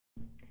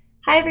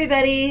Hi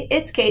everybody,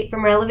 it's Kate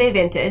from Releve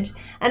Vintage,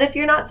 and if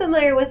you're not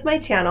familiar with my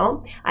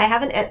channel, I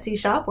have an Etsy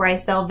shop where I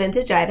sell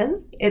vintage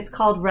items. It's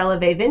called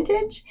Releve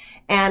Vintage,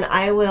 and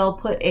I will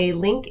put a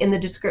link in the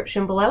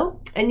description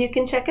below, and you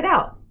can check it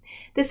out.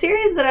 The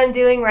series that I'm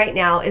doing right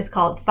now is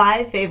called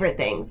 5 Favorite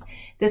Things.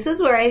 This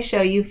is where I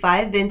show you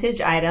 5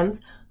 vintage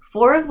items,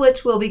 4 of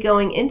which will be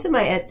going into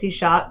my Etsy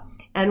shop,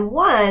 and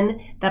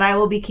 1 that I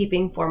will be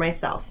keeping for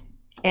myself.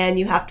 And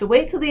you have to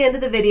wait till the end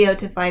of the video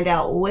to find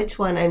out which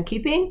one I'm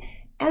keeping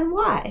and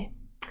why.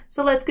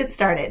 So let's get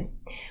started.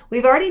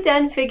 We've already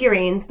done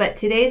figurines, but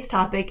today's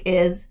topic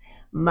is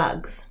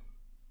mugs.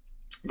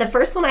 The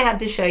first one I have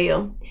to show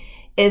you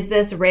is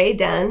this Rae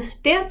Dunn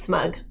dance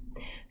mug.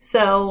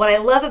 So what I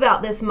love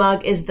about this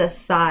mug is the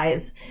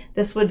size.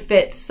 This would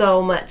fit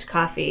so much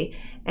coffee,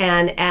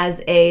 and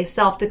as a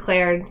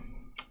self-declared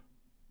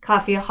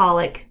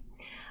coffeeaholic,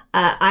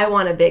 I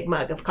want a big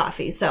mug of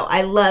coffee, so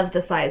I love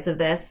the size of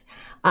this.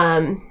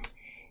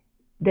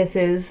 This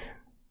is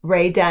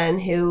Rae Dunn,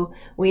 who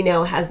we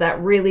know has that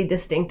really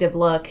distinctive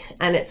look,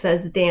 and it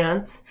says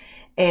dance,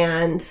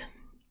 and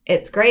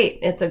it's great.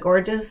 It's a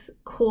gorgeous,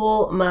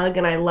 cool mug,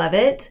 and I love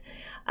it.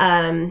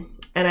 And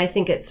I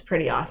think it's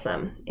pretty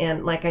awesome.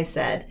 And like I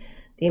said,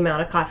 the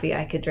amount of coffee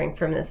I could drink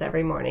from this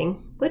every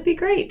morning would be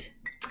great.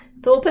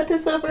 So we'll put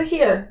this over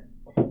here.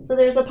 So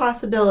there's a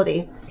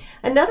possibility.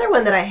 Another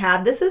one that I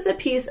have, this is a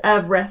piece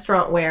of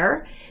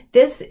restaurantware.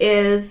 This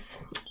is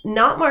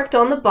not marked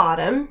on the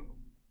bottom,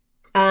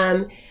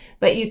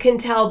 but you can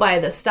tell by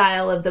the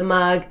style of the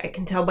mug, I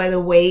can tell by the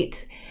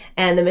weight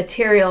and the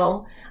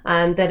material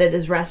that it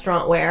is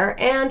restaurantware.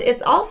 And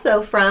it's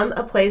also from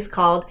a place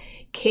called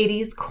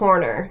Katie's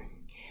Corner.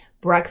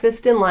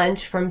 Breakfast and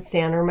lunch from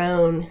San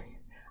Ramon.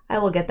 I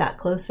will get that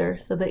closer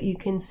so that you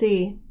can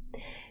see.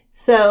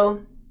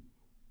 So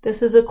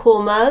this is a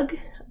cool mug.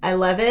 I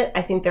love it.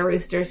 I think the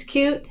rooster's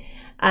cute.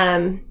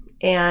 And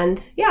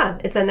yeah,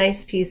 it's a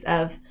nice piece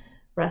of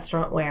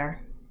restaurantware.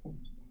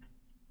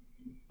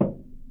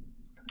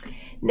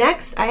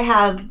 Next, I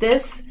have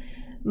this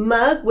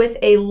mug with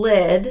a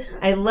lid.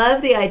 I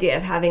love the idea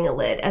of having a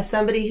lid. As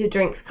somebody who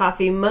drinks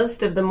coffee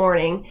most of the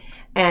morning,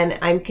 and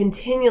I'm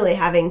continually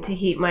having to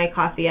heat my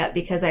coffee up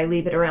because I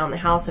leave it around the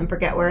house and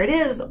forget where it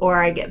is,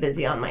 or I get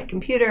busy on my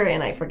computer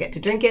and I forget to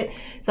drink it.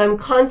 So I'm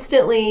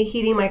constantly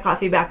heating my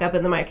coffee back up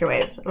in the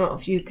microwave. I don't know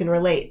if you can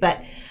relate,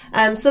 but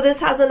so this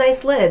has a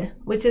nice lid,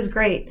 which is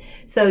great.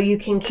 So you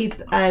can keep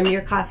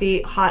your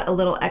coffee hot a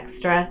little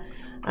extra,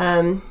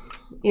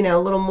 you know,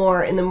 a little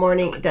more in the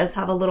morning. It does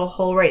have a little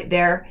hole right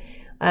there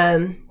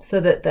so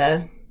that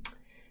the,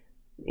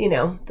 you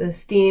know, the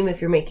steam, if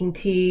you're making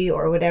tea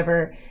or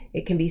whatever,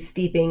 it can be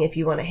steeping if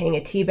you want to hang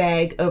a tea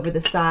bag over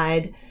the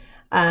side.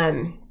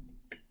 And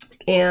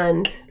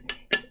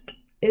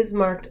is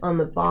marked on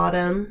the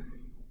bottom.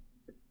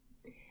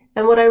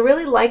 And what I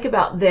really like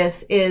about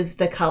this is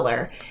the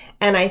color.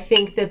 And I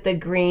think that the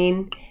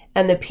green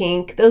and the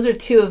pink, those are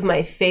 2 of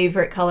my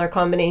favorite color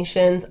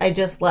combinations. I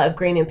just love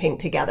green and pink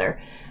together.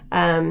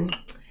 And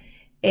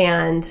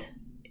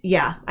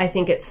yeah, I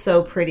think it's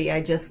so pretty.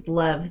 I just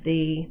love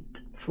the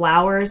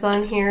flowers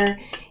on here.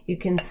 You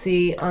can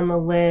see on the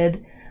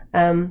lid,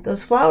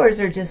 those flowers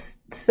are just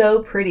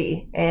so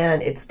pretty,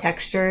 and it's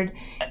textured.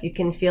 You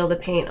can feel the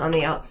paint on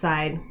the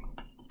outside,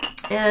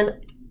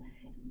 and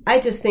I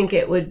just think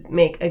it would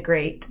make a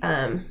great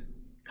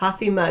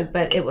coffee mug,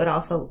 but it would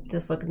also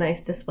just look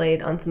nice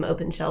displayed on some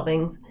open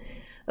shelving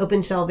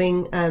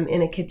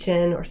in a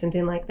kitchen or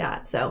something like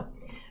that. So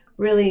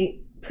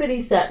really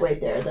pretty set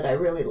right there that I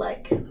really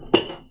like.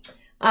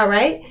 All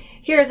right,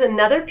 here's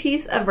another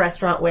piece of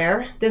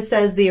restaurantware. This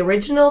says the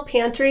original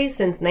pantry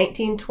since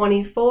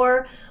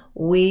 1924.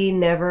 We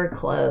never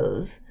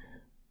close.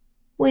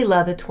 We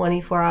love a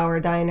 24-hour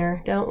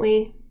diner, don't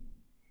we?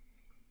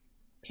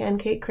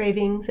 Pancake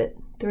cravings at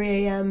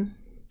 3 a.m.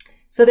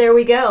 So there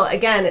we go.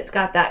 Again, it's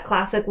got that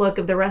classic look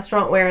of the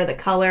restaurantware, the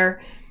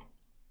color,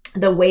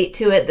 the weight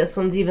to it. This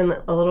one's even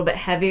a little bit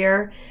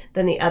heavier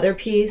than the other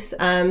piece.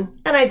 And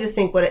I just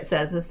think what it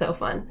says is so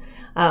fun.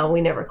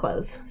 We never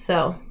close.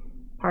 So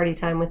party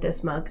time with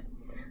this mug.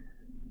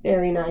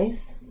 Very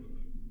nice.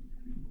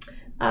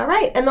 All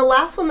right, and the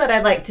last one that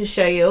I'd like to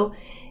show you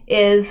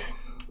is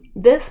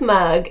this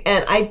mug,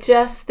 and I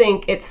just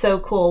think it's so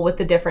cool with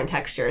the different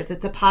textures.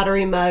 It's a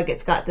pottery mug.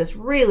 It's got this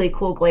really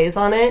cool glaze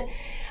on it.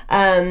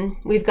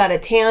 We've got a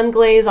tan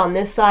glaze on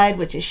this side,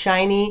 which is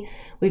shiny.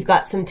 We've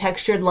got some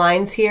textured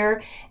lines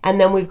here, and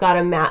then we've got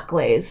a matte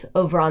glaze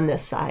over on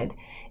this side.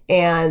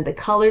 And the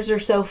colors are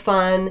so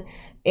fun,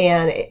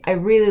 and I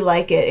really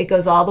like it. It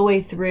goes all the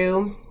way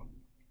through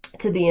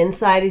to the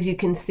inside, as you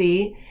can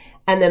see,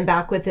 and then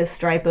back with this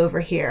stripe over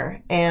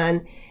here.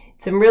 And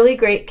it's in really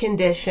great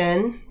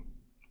condition.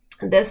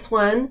 This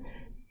one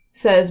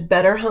says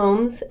Better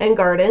Homes and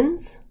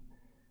Gardens,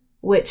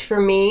 which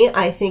for me,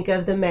 I think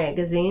of the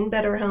magazine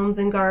Better Homes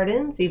and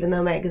Gardens, even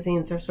though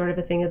magazines are sort of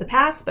a thing of the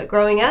past. But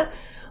growing up,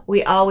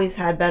 we always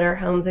had Better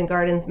Homes and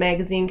Gardens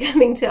magazine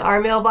coming to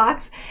our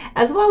mailbox,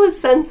 as well as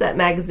Sunset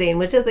magazine,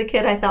 which as a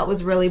kid I thought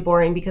was really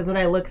boring because when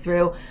I looked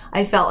through,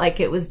 I felt like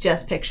it was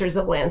just pictures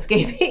of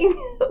landscaping,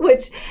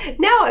 which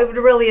now I would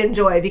really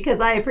enjoy because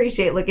I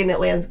appreciate looking at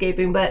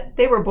landscaping, but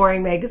they were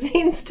boring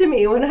magazines to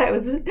me when I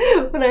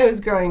was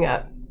growing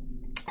up.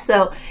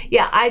 So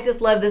yeah, I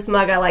just love this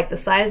mug. I like the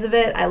size of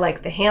it. I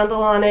like the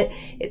handle on it.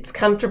 It's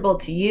comfortable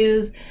to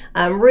use,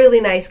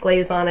 really nice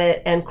glaze on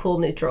it, and cool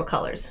neutral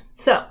colors.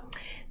 So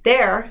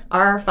there are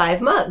our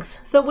 5 mugs.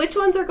 So which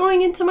ones are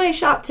going into my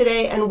shop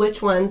today and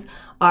which ones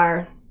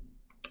are,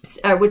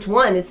 which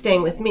one is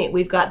staying with me?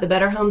 We've got the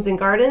Better Homes and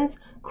Gardens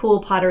Cool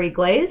Pottery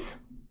Glaze.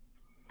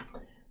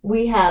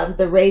 We have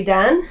the Ray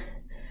Dunn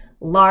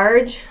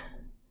large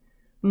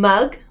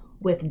mug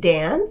with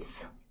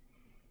dance,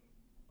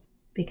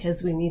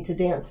 because we need to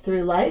dance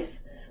through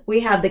life. We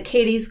have the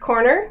Katie's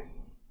Corner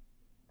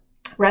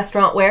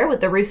restaurantware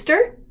with the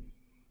rooster,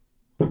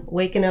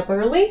 waking up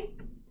early.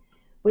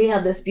 We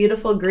have this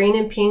beautiful green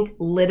and pink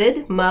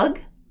lidded mug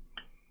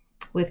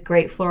with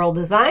great floral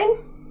design.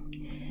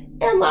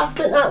 And last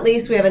but not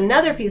least, we have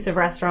another piece of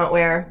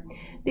restaurantware,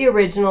 the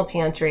original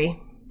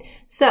pantry.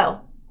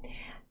 So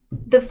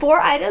the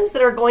 4 items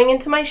that are going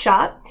into my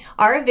shop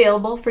are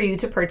available for you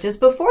to purchase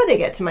before they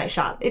get to my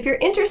shop. If you're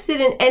interested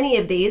in any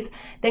of these,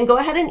 then go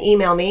ahead and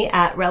email me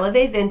at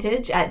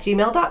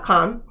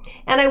relevevintage@gmail.com,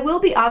 and I will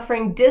be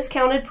offering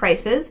discounted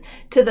prices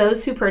to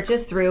those who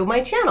purchase through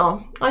my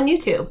channel on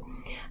YouTube.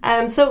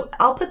 So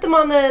I'll put them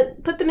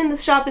in the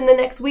shop in the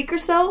next week or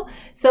so.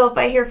 So if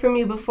I hear from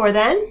you before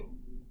then.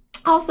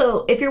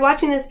 Also, if you're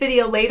watching this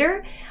video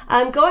later,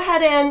 go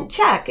ahead and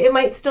check. It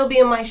might still be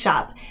in my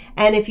shop.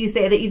 And if you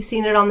say that you've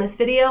seen it on this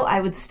video,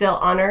 I would still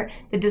honor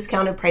the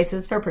discounted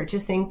prices for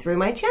purchasing through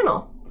my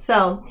channel.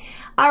 So,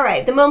 all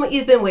right, the moment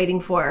you've been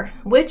waiting for.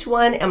 Which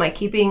one am I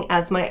keeping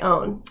as my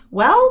own?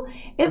 Well,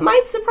 it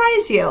might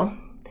surprise you.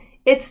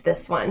 It's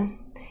this one.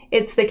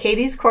 It's the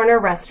Katie's Corner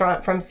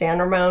restaurant from San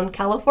Ramon,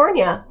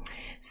 California.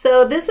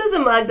 So this is a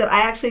mug that I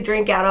actually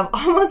drink out of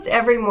almost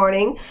every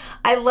morning.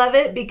 I love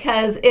it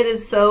because it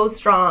is so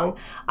strong.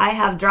 I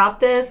have dropped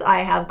this,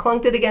 I have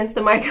clunked it against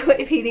the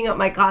microwave heating up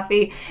my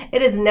coffee.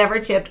 It has never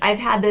chipped. I've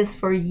had this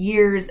for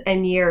years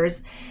and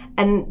years,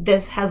 and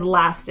this has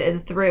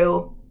lasted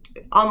through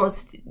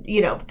almost,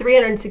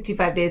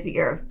 365 days a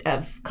year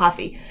of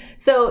coffee.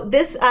 So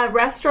this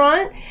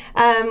restaurant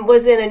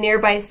was in a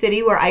nearby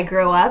city where I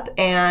grew up,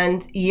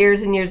 and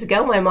years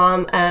ago, my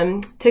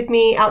mom took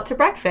me out to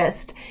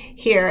breakfast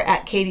here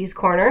at Katie's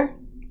Corner,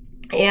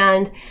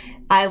 and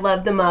I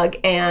loved the mug,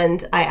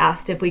 and I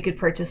asked if we could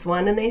purchase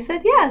one, and they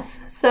said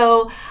yes.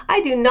 So I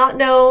do not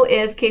know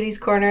if Katie's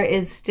Corner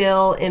is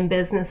still in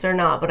business or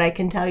not, but I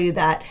can tell you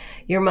that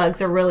your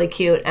mugs are really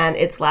cute, and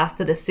it's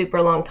lasted a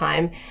super long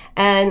time,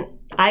 and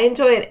I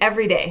enjoy it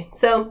every day.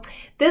 So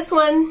this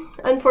one,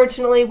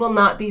 unfortunately, will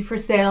not be for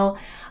sale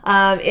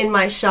in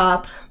my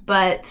shop,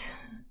 but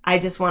I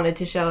just wanted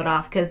to show it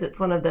off because it's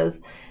one of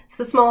those, it's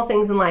the small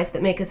things in life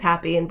that make us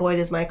happy, and boy,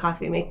 does my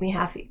coffee make me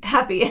happy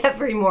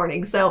every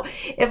morning. So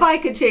if I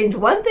could change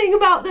one thing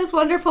about this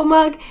wonderful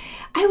mug,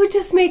 I would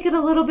just make it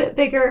a little bit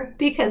bigger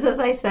because, as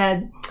I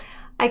said,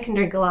 I can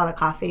drink a lot of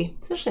coffee,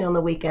 especially on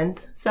the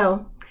weekends.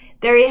 So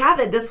there you have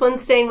it. This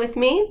one's staying with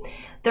me.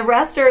 The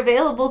rest are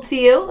available to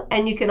you,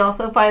 and you can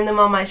also find them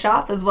on my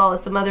shop as well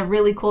as some other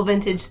really cool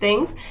vintage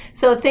things.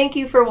 So thank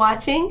you for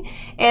watching,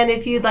 and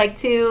if you'd like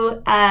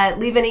to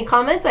leave any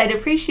comments, I'd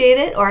appreciate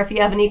it, or if you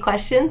have any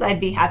questions,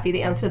 I'd be happy to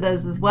answer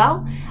those as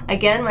well.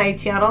 Again, my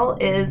channel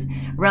is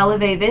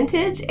Releve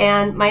Vintage,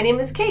 and my name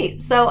is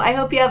Kate. So I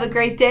hope you have a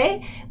great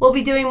day. We'll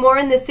be doing more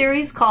in this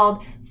series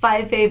called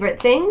 5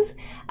 Favorite Things.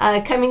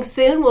 Coming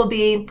soon will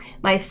be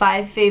my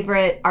 5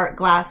 favorite art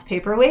glass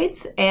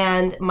paperweights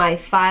and my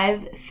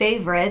 5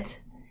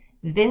 favorite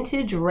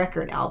vintage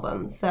record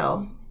albums.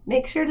 So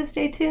make sure to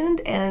stay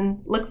tuned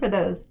and look for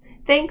those.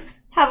 Thanks.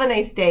 Have a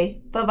nice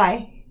day.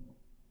 Bye-bye.